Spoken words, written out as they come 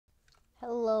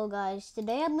Hello guys,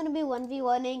 today I'm gonna be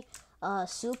 1v1ing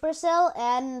Supercell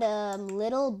and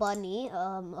Little Bunny.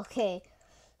 Okay,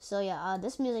 so yeah,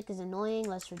 this music is annoying.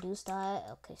 Let's reduce that.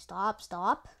 Okay,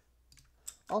 stop.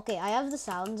 Okay, I have the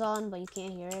sounds on, but you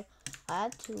can't hear it. I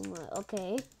have too much.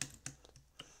 Okay,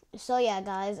 so yeah,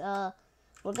 guys,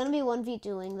 we're gonna be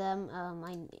 1v2ing them.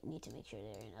 I need to make sure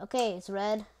they're in. Okay, it's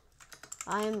red.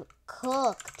 I'm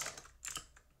cooked.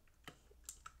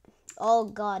 Oh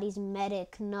god, he's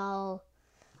medic. No.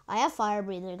 I have fire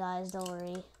breather, guys. Don't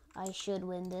worry. I should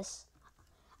win this.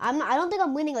 I don't think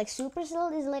I'm winning. Like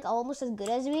Supercell is like almost as good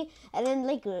as me, and then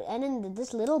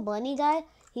this little bunny guy.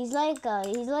 He's like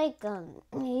really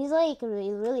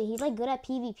good at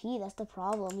PvP. That's the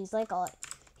problem. He's like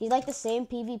the same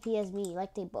PvP as me.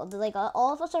 Like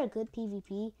all of us are good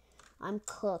PvP. I'm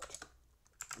cooked.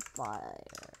 Fire.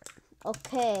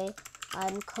 Okay,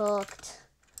 I'm cooked.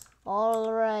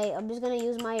 All right. I'm just gonna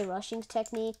use my rushing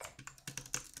technique.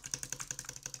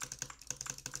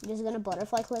 I'm just gonna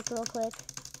butterfly click real quick.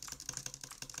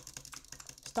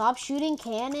 Stop shooting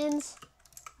cannons.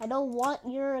 I don't want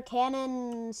your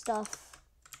cannon stuff.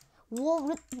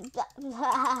 This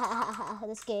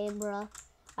game, bro.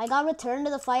 I got Return to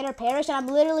the Fighter Parish, and I'm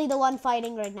literally the one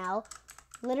fighting right now.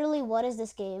 Literally, what is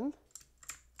this game?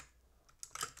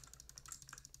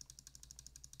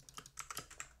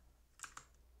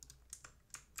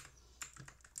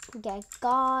 Get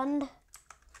gone.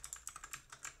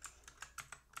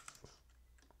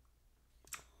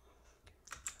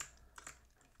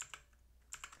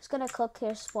 Gonna cook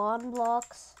here. Spawn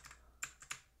blocks.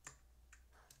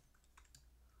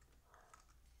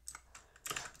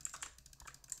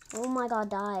 Oh my god,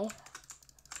 die.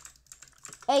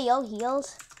 Hey, yo,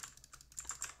 heals.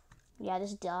 Yeah,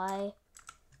 just die.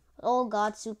 Oh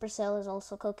god, Supercell is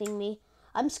also cooking me.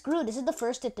 I'm screwed. This is the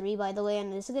first to 3, by the way,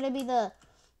 and this is gonna be the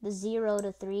 0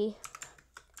 to 3.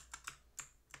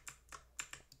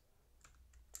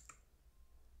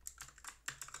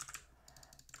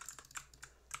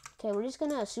 Okay, we're just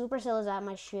gonna Supercell is at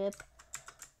my ship.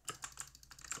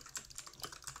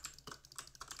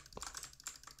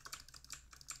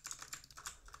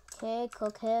 Okay,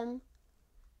 cook him.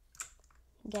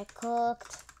 Get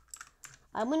cooked.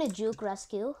 I'm gonna juke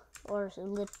rescue or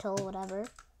little whatever.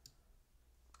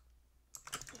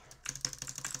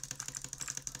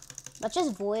 Let's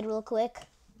just void real quick.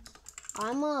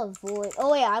 I'm a void.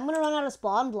 Oh yeah, I'm gonna run out of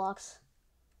spawn blocks.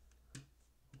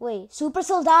 Wait,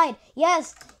 Supercell died.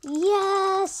 Yes.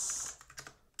 Yes.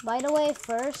 By the way,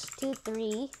 first 2,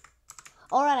 3.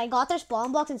 All right, I got their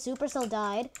spawn blocks and Supercell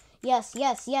died. Yes.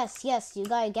 You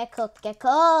gotta get cooked. Get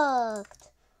cooked.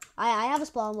 I have a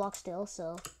spawn block still,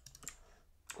 so.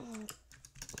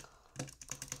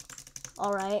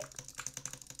 All right.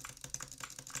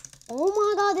 Oh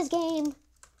my god, this game.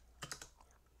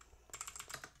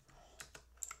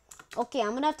 Okay,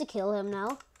 I'm gonna have to kill him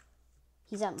now.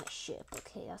 He's at my ship.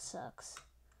 Okay, that sucks.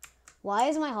 Why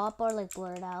is my hotbar like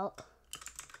blurred out?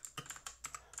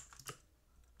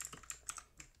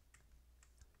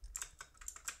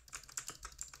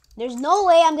 There's no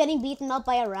way I'm getting beaten up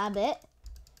by a rabbit.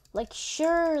 Like,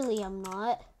 surely I'm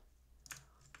not.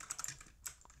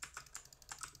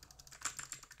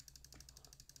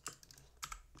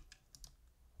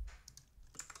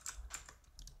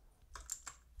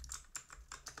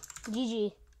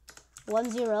 GG.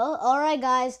 1-0. Alright,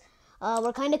 guys.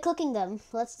 We're kind of cooking them.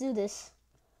 Let's do this.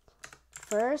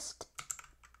 First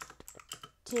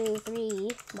 2,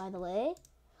 3, by the way.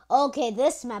 Okay,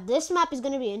 this map is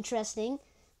going to be interesting.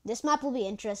 This map will be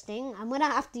interesting. I'm going to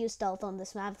have to use stealth on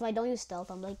this map. If I don't use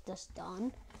stealth, I'm like just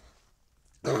done.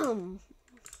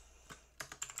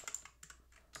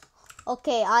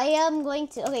 Okay, I am going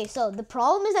to... Okay, so the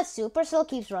problem is that Supercell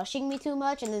keeps rushing me too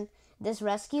much, and then this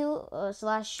rescue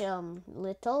slash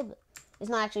little... It's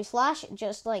not actually slash,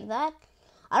 just like that.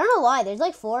 I don't know why. There's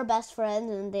like 4 best friends,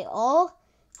 and they all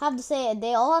have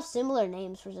similar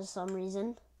names for just some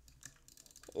reason.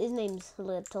 His name's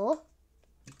Little.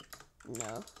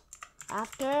 No.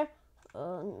 After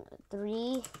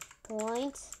 3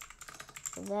 points,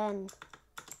 then.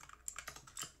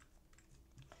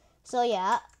 So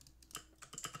yeah.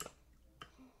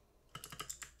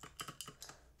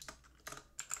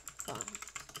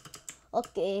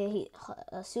 Okay,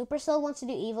 Supercell wants to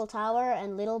do Evil Tower,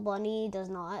 and Little Bunny does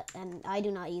not, and I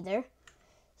do not either.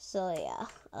 So yeah,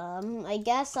 I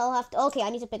guess I'll have to. Okay, I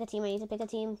need to pick a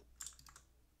team.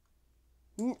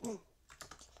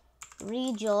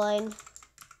 Rejoin.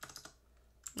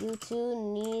 You two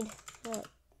need a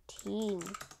team.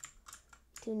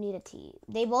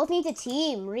 They both need a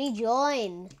team.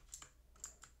 Rejoin.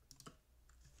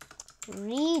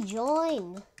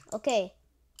 Okay.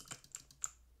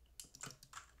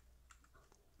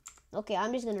 Okay,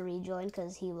 I'm just gonna rejoin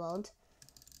because he won't.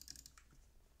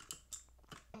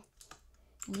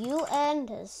 You and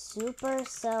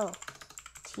Supercell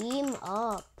team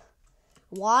up.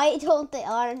 Why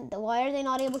are they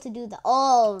not able to do that?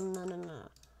 Oh, no.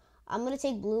 I'm gonna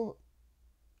take blue.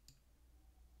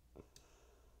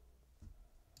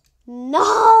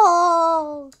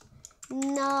 No!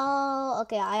 No.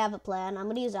 Okay, I have a plan. I'm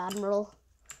gonna use Admiral.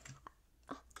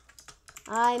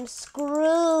 I'm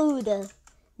screwed.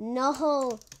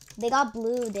 No. They got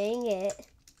blue, dang it.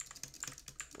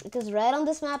 Because red on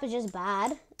this map is just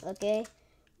bad. Okay.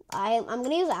 I'm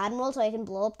gonna use Admiral so I can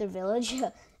blow up their village.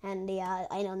 And yeah,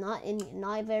 I know, not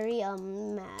very,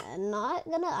 not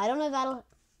gonna, I don't know if that'll.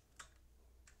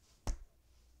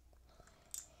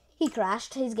 He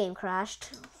crashed. His game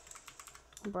crashed.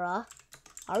 Bruh.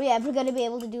 Are we ever gonna be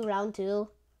able to do round 2?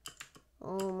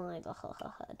 Oh my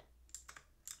god.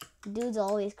 Dude's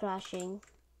always crashing.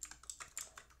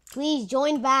 Please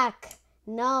join back.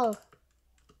 No.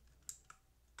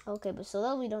 Okay, but so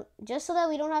that we don't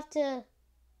have to.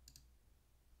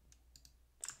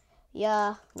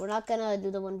 Yeah, we're not gonna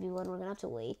do the 1v1. We're gonna have to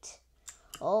wait.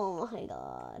 Oh my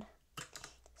god.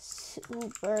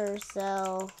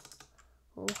 Supercell.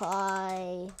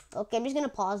 Why? Okay, I'm just gonna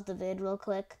pause the vid real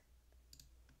quick.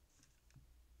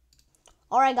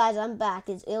 Alright guys, I'm back.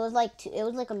 It was like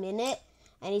a minute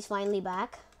and he's finally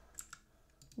back.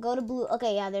 Go to blue.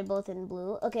 Okay, yeah, they're both in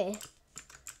blue. Okay.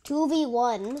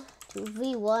 2v1.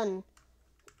 2v1.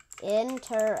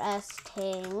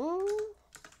 Interesting.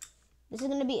 This is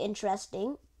gonna be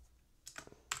interesting.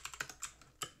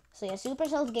 So yeah,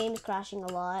 Supercell's game is crashing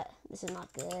a lot. This is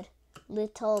not good.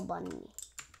 Little bunny.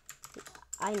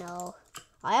 I know.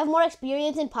 I have more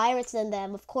experience in pirates than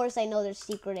them. Of course I know there's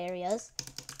secret areas.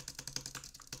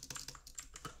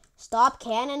 Stop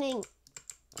cannoning.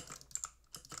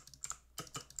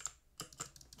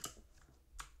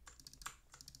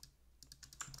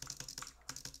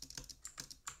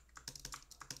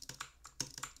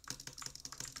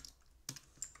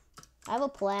 I have a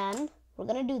plan. We're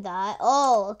gonna do that.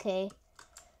 Oh, okay.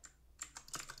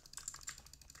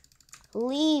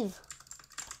 Leave.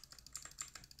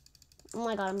 Oh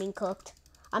my god, I'm being cooked.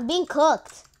 I'm being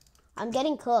cooked. I'm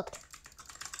getting cooked.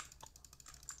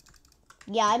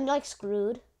 Yeah, I'm like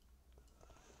screwed.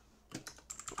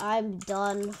 I'm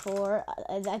done for.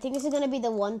 I think this is gonna be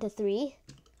the 1 to 3.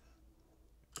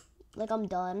 Like, I'm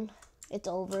done. It's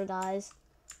over, guys.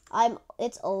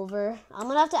 It's over. I'm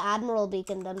gonna have to Admiral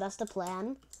Beacon them. That's the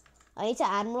plan. I need to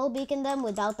Admiral Beacon them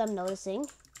without them noticing.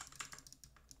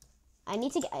 I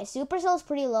need to get. Supercell's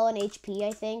pretty low on HP,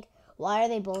 I think. Why are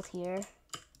they both here?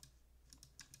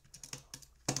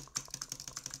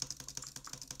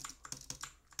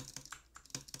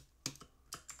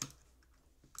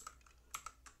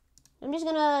 I'm just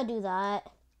gonna do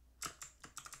that.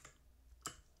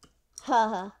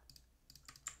 Haha.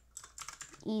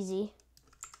 Easy.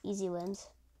 Easy wins.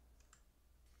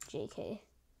 JK.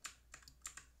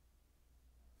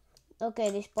 Okay,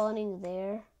 they're spawning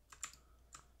there.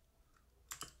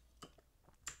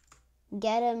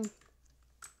 Get him.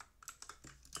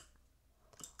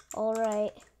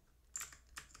 Alright.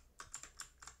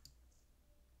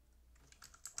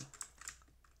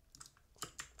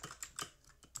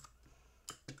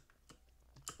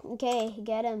 Okay,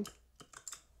 get him.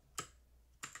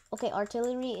 Okay,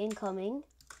 artillery incoming.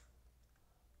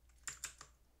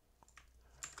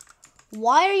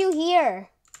 Why are you here?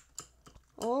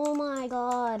 Oh my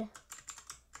god.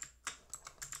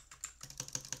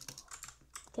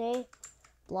 Okay,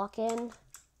 block in.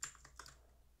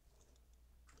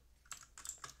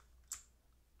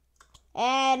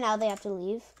 And now they have to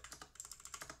leave.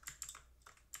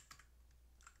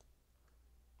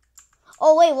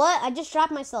 Oh wait, what? I just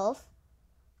trapped myself.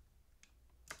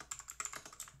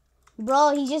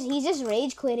 Bro, he's just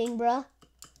rage quitting, bro.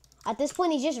 At this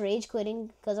point, he's just rage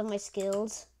quitting because of my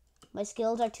skills. My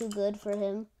skills are too good for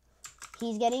him.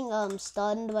 He's getting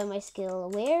stunned by my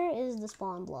skill. Where is the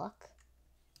spawn block?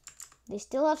 They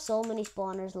still have so many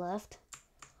spawners left.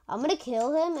 I'm gonna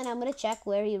kill him and I'm gonna check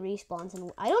where he respawns.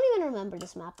 And I don't even remember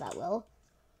this map that well.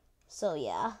 So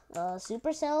yeah,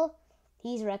 Supercell,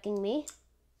 he's wrecking me.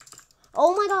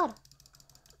 Oh my god.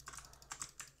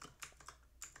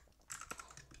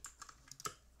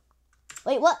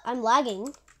 Wait, what? I'm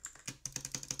lagging.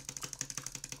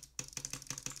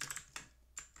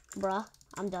 Bruh,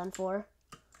 I'm done for.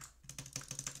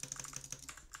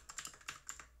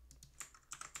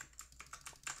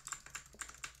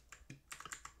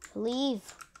 Leave.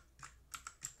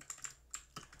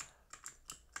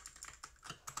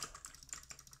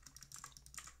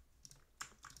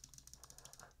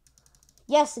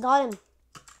 Yes, got him.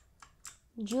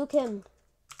 Juke him.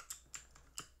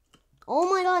 Oh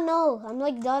my god, no. I'm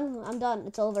like done. I'm done.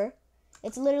 It's over.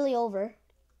 It's literally over.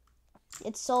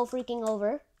 It's so freaking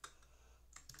over.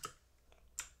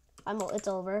 It's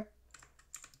over.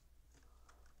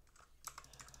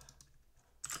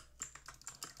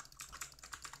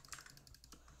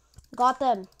 Got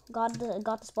them. Got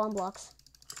the spawn blocks.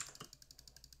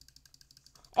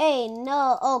 Hey,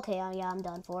 no. Okay, yeah, I'm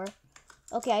done for.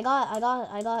 Okay, I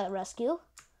got rescue.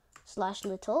 Slash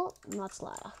little. Not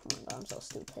slash. Oh my god, I'm so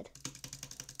stupid.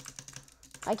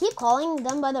 I keep calling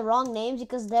them by the wrong names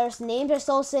because their names are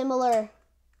so similar.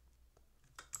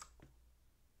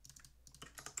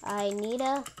 I need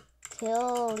to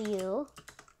kill you.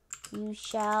 You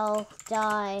shall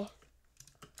die.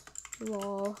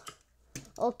 Lol.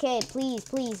 Okay, please,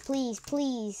 please, please,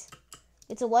 please.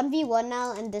 It's a 1v1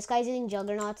 now, and this guy's using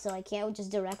Juggernaut, so I can't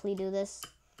just directly do this.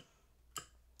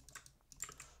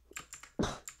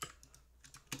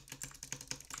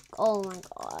 Oh my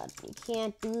god, you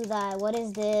can't do that. What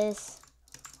is this?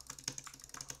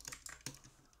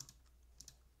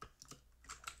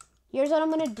 Here's what I'm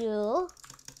gonna do.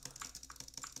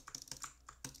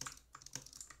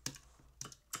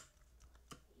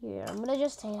 Here, I'm gonna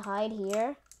just hide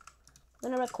here.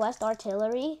 I'm gonna request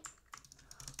artillery.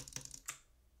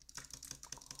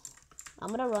 I'm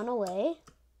gonna run away.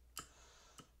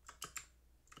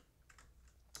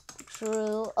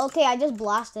 True. Okay, I just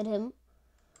blasted him.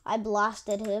 I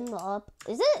blasted him up.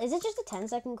 Is it just a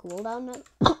 10-second cooldown?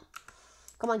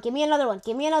 Come on, give me another one.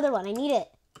 Give me another one. I need it.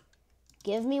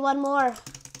 Give me one more.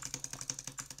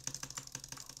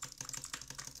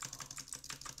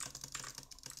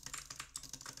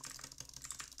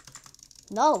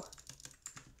 No.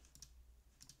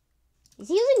 Is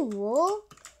he using wool?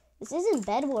 This isn't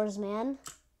Bed Wars, man.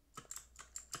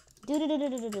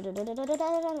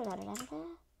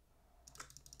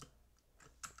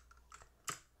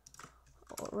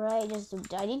 Alright,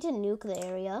 I need to nuke the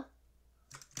area.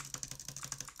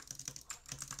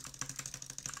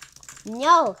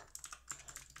 No!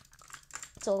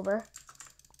 It's over.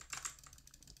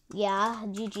 Yeah,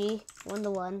 GG.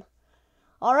 1-1.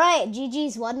 Alright,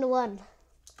 GG's 1-1.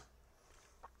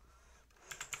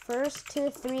 First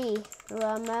to 3.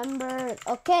 Remember.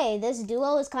 Okay, this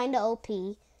duo is kind of OP.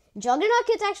 Juggernaut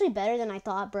Kit's actually better than I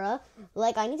thought, bruh.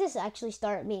 Like, I need to actually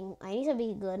I need to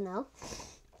be good now.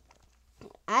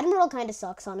 Admiral kind of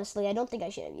sucks, honestly. I don't think I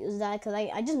should have used that because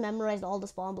I just memorized all the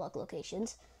spawn block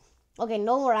locations. Okay,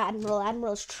 no more Admiral.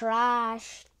 Admiral's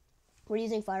trash. We're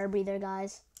using Fire Breather,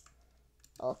 guys.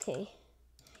 Okay.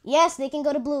 Yes, they can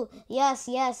go to blue. Yes,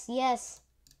 yes, yes.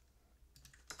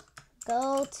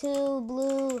 Go to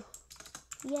blue.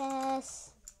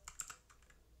 Yes.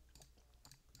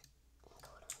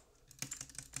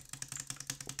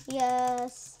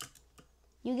 Yes.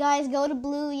 You guys go to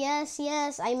blue. Yes,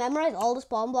 yes. I memorized all the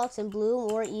spawn blocks in blue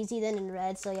more easy than in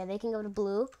red. So yeah, they can go to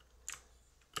blue.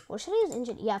 Or should I use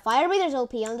engine? Yeah, Fire Breather's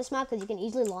OP on this map because you can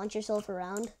easily launch yourself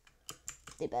around.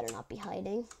 They better not be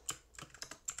hiding.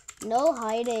 No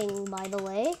hiding, by the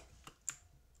way.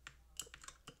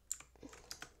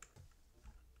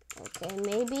 Okay,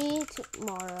 maybe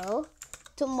tomorrow.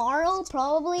 Tomorrow,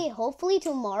 probably, hopefully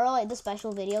tomorrow, the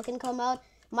special video can come out.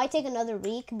 Might take another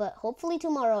week, but hopefully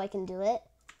tomorrow I can do it.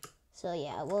 So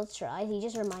yeah, we'll try. He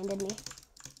just reminded me.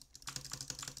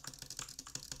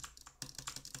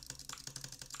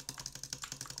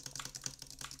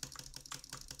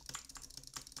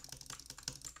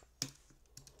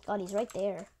 God, he's right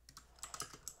there.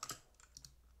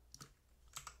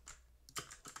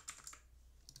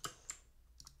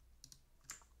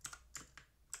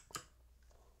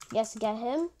 Yes, get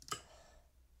him.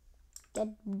 Get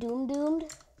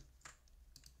doomed.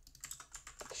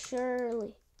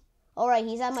 Surely. Alright,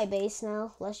 he's at my base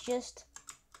now. Let's just...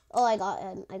 Oh, I got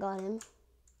him.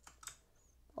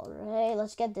 Alright,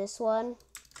 let's get this one.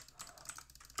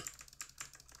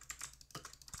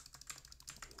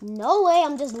 No way,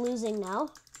 I'm just losing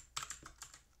now.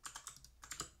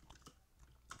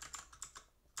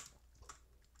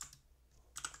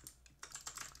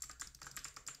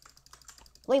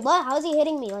 Wait, what? How is he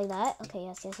hitting me like that? Okay,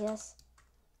 yes, yes, yes.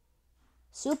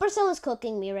 Supercell is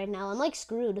cooking me right now. I'm like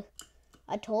screwed.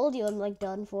 I told you I'm like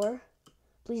done for.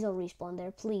 Please don't respawn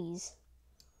there, please.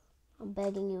 I'm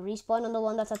begging you. Respawn on the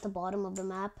one that's at the bottom of the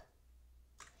map.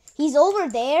 He's over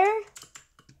there?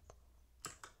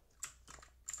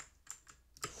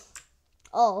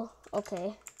 Oh,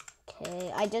 okay.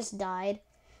 Okay, I just died.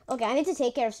 Okay, I need to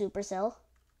take care of Supercell.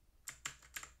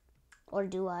 Or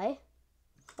do I?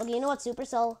 Okay, you know what,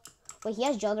 Supercell? Wait, he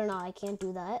has Juggernaut. I can't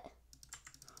do that.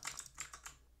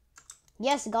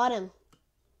 Yes, got him.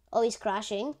 Oh, he's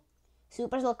crashing.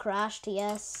 Supercell crashed,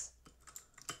 yes.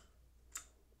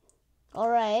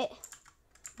 Alright.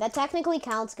 That technically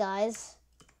counts, guys.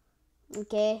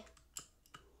 Okay.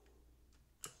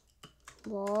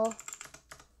 Well,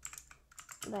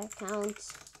 that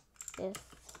counts if...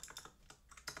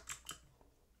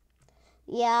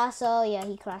 Yeah, so yeah,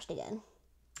 he crashed again.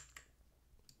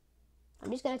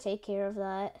 I'm just gonna take care of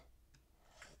that.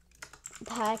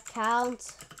 That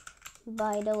counts,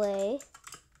 by the way.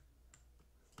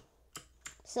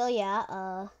 So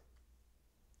yeah,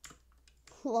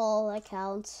 lol, that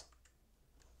counts.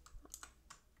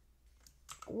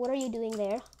 What are you doing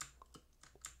there?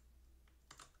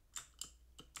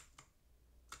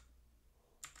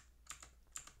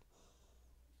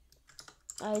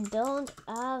 I don't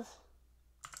have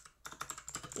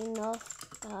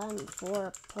enough time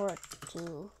for part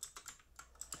 2.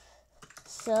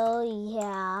 So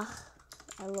yeah,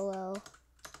 lol.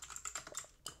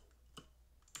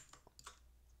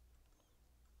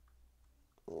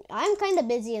 I'm kind of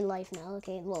busy in life now,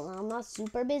 okay? Well, I'm not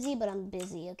super busy, but I'm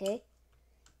busy, okay?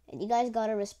 And you guys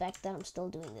gotta respect that I'm still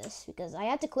doing this, because I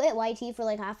had to quit YT for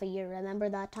like half a year. Remember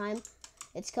that time?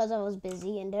 It's because I was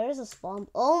busy, and there's a spawn.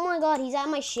 Oh my god, he's at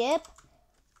my ship.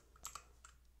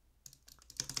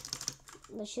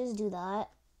 Let's just do that.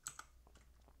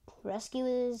 Rescue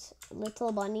his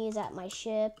little bunnies at my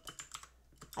ship.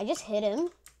 I just hit him.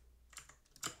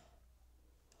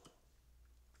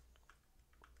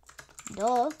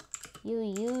 Duh. You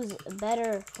use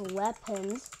better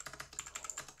weapons.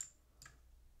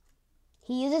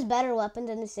 He uses better weapons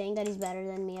and is saying that he's better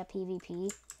than me at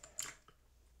PvP.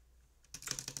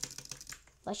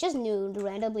 Let's just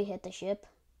randomly hit the ship.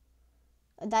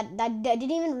 That didn't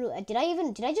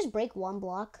even did I just break one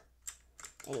block?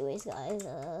 Anyways, guys,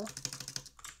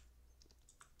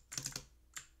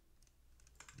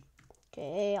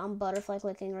 okay, I'm butterfly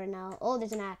clicking right now. Oh,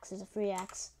 there's an axe. There's a free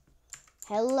axe.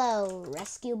 Hello,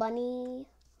 rescue bunny,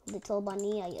 little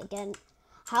bunny. Again,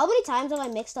 how many times have I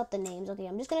mixed up the names? Okay,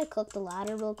 I'm just gonna cook the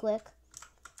ladder real quick.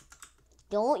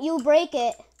 Don't you break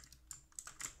it.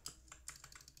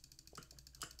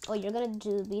 Oh, you're gonna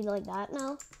be like that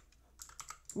now?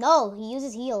 No, he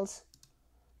uses heals.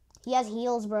 He has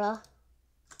heals, bruh.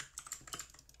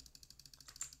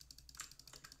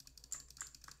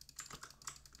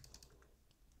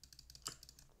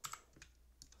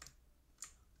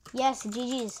 Yes,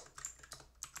 GG's.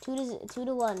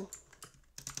 2-1.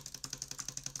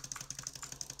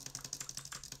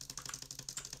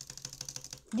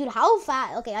 Dude, how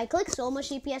fast? Okay, I click so much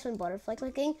CPS when butterfly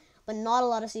clicking, but not a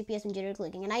lot of CPS when jitter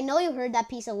clicking. And I know you heard that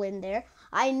piece of wind there.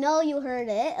 I know you heard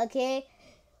it, okay?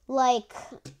 Like,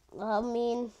 I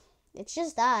mean, it's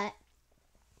just that.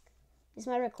 Is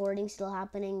my recording still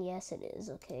happening? Yes, it is,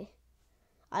 okay.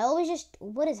 I always just,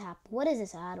 what is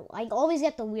this ad? I always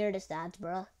get the weirdest ads,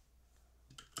 bruh.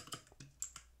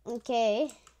 Okay.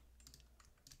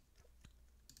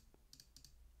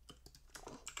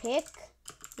 Pick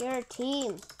your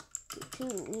team. You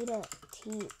need a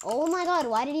team. Oh my god,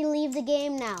 why did he leave the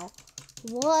game now?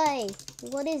 Why?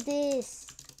 What is this?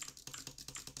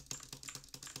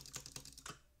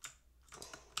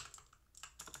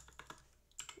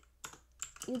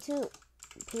 You two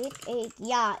pick a...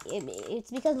 Yeah, it's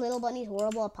because Little Bunny's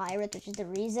horrible at pirates, which is the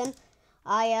reason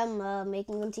I am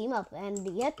making them team up.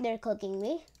 And yet they're cooking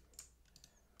me.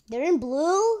 They're in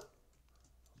blue?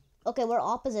 Okay, we're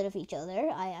opposite of each other.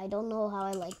 I don't know how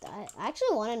I like that. I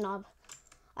actually want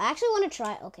to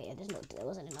try... Okay, there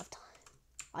wasn't enough time.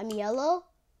 I'm yellow?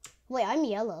 Wait, I'm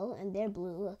yellow and they're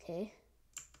blue. Okay.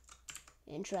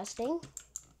 Interesting.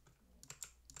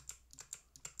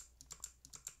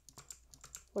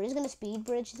 We're just gonna speed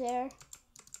bridge there.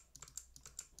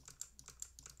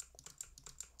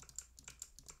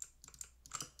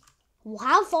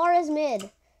 How far is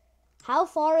mid? How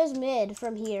far is mid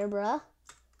from here, bruh?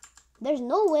 There's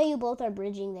no way you both are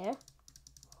bridging there.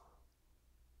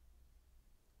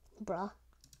 Bruh.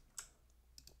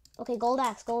 Okay, gold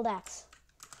axe, gold axe.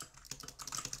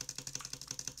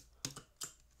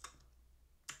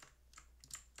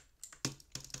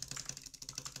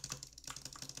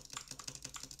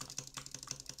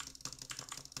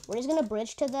 We're just gonna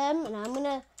bridge to them, and I'm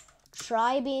gonna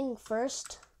try being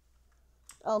first.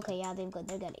 Okay, yeah, they're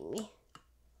getting me.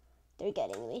 They're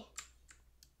getting me.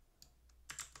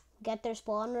 Get their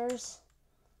spawners.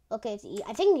 Okay,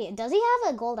 I think, does he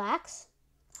have a gold axe?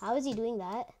 How is he doing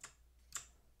that?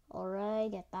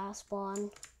 Alright, get that spawn.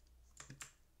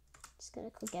 Just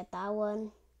gonna get that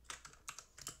one.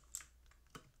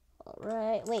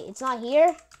 Alright, wait, it's not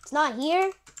here? It's not here?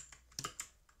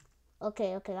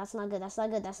 Okay, that's not good, that's not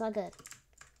good, that's not good.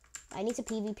 I need to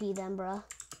PvP them, bruh.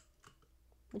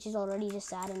 which is already just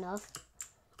sad enough.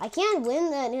 I can't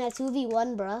win in a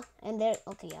 2v1, bruh. And they're...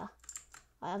 Okay, yeah.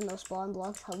 I have no spawn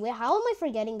blocks. How am I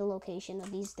forgetting the location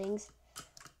of these things?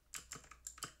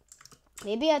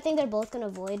 Maybe I think they're both gonna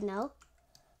void now.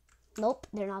 Nope,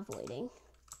 they're not voiding.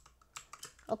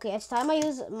 Okay, it's time I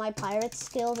use my pirate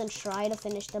skills and try to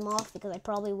finish them off because I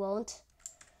probably won't.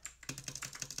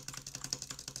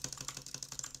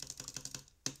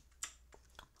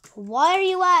 Why are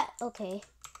you at... Okay,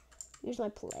 here's my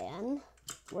plan.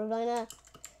 We're gonna...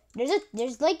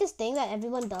 There's like this thing that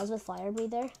everyone does with fire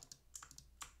breather.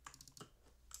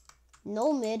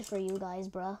 No mid for you guys,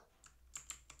 bruh.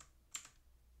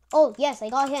 Oh, yes, I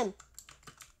got him.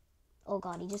 Oh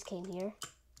god, he just came here.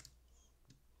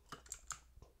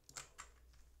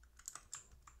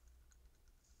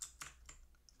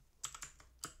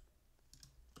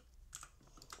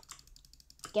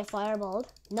 Get fireballed.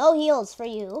 No heals for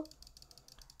you.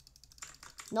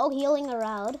 No healing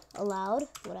allowed.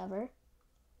 Whatever.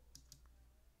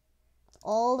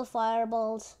 All the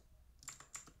fireballs.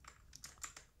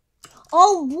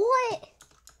 Oh, what?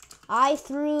 I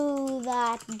threw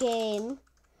that game.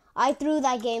 I threw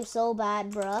that game so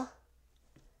bad, bruh.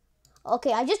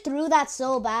 Okay, I just threw that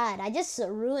so bad. I just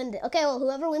ruined it. Okay, well,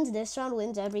 whoever wins this round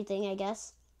wins everything, I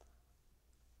guess.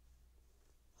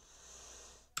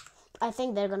 I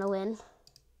think they're gonna win.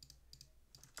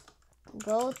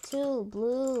 Go to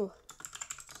blue.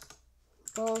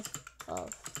 Both of.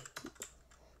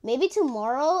 Maybe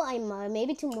tomorrow,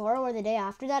 maybe tomorrow or the day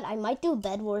after that, I might do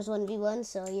Bed Wars 1v1,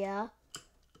 so yeah.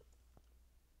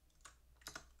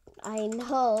 I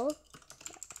know.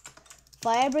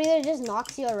 Fire Breather just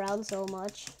knocks you around so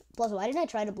much. Plus, why didn't I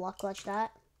try to block clutch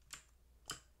that?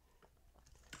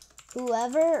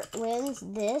 Whoever wins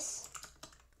this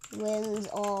wins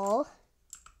all.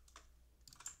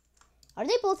 Are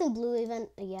they both in blue even?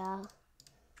 Yeah.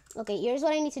 Okay, here's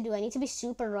what I need to do. I need to be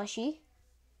super rushy.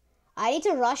 I need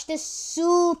to rush this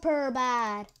super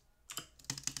bad.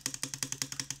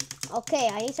 Okay,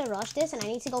 I need to rush this and I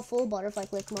need to go full butterfly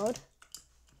click mode.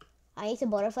 I need to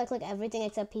butterfly click everything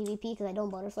except PvP because I don't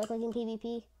butterfly click in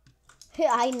PvP.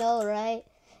 I know, right?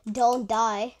 Don't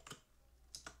die.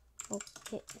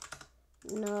 Okay.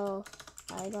 No,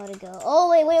 I gotta go. Oh,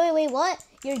 wait, what?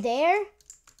 You're there?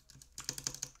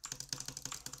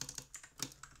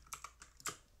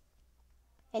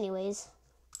 Anyways.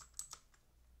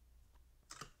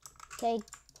 Okay.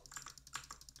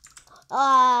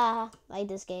 I like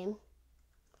this game.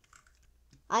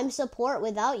 I'm support.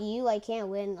 Without you, I can't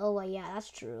win. Oh, well, yeah,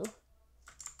 that's true.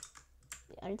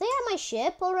 Are they at my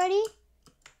ship already?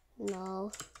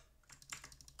 No.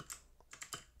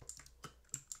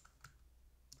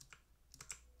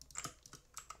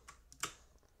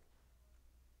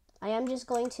 I am just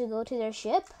going to go to their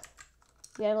ship.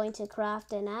 We are going to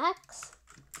craft an axe.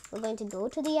 We're going to go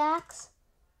to the axe.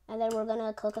 And then we're going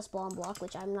to cook a spawn block,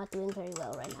 which I'm not doing very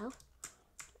well right now.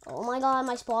 Oh my god,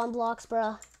 my spawn blocks,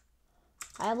 bruh.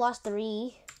 I have lost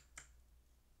 3.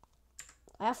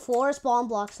 I have 4 spawn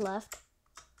blocks left.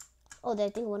 Oh, I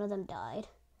think one of them died.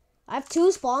 I have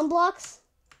 2 spawn blocks.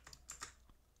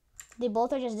 They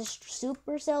both are just... This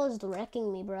supercell is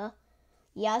wrecking me, bruh.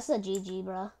 Yeah, it's a GG,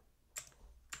 bruh.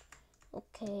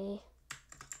 Okay.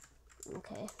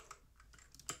 Okay.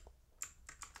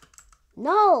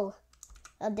 No!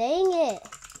 Oh, dang it.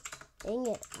 Dang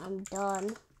it. I'm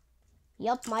done.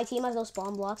 Yup, my team has no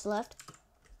spawn blocks left.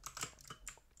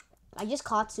 I just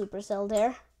caught supercell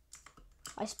there.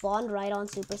 I spawned right on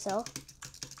supercell.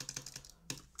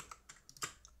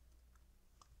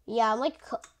 Yeah, I'm like...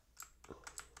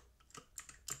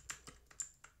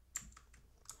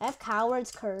 I have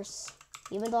coward's curse.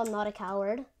 Even though I'm not a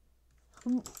coward.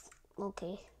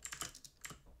 Okay.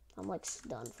 I'm like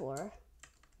done for.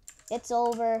 It's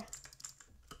over.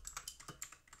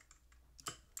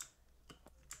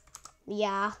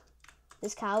 Yeah.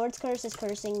 This coward's curse is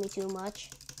cursing me too much.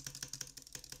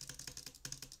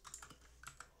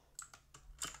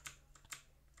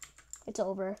 It's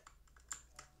over.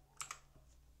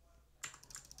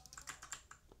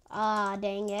 Ah,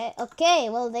 dang it. Okay,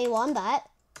 well, they won that.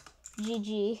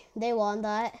 GG. They won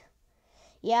that.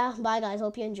 Yeah, bye, guys.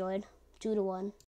 Hope you enjoyed. 2-1.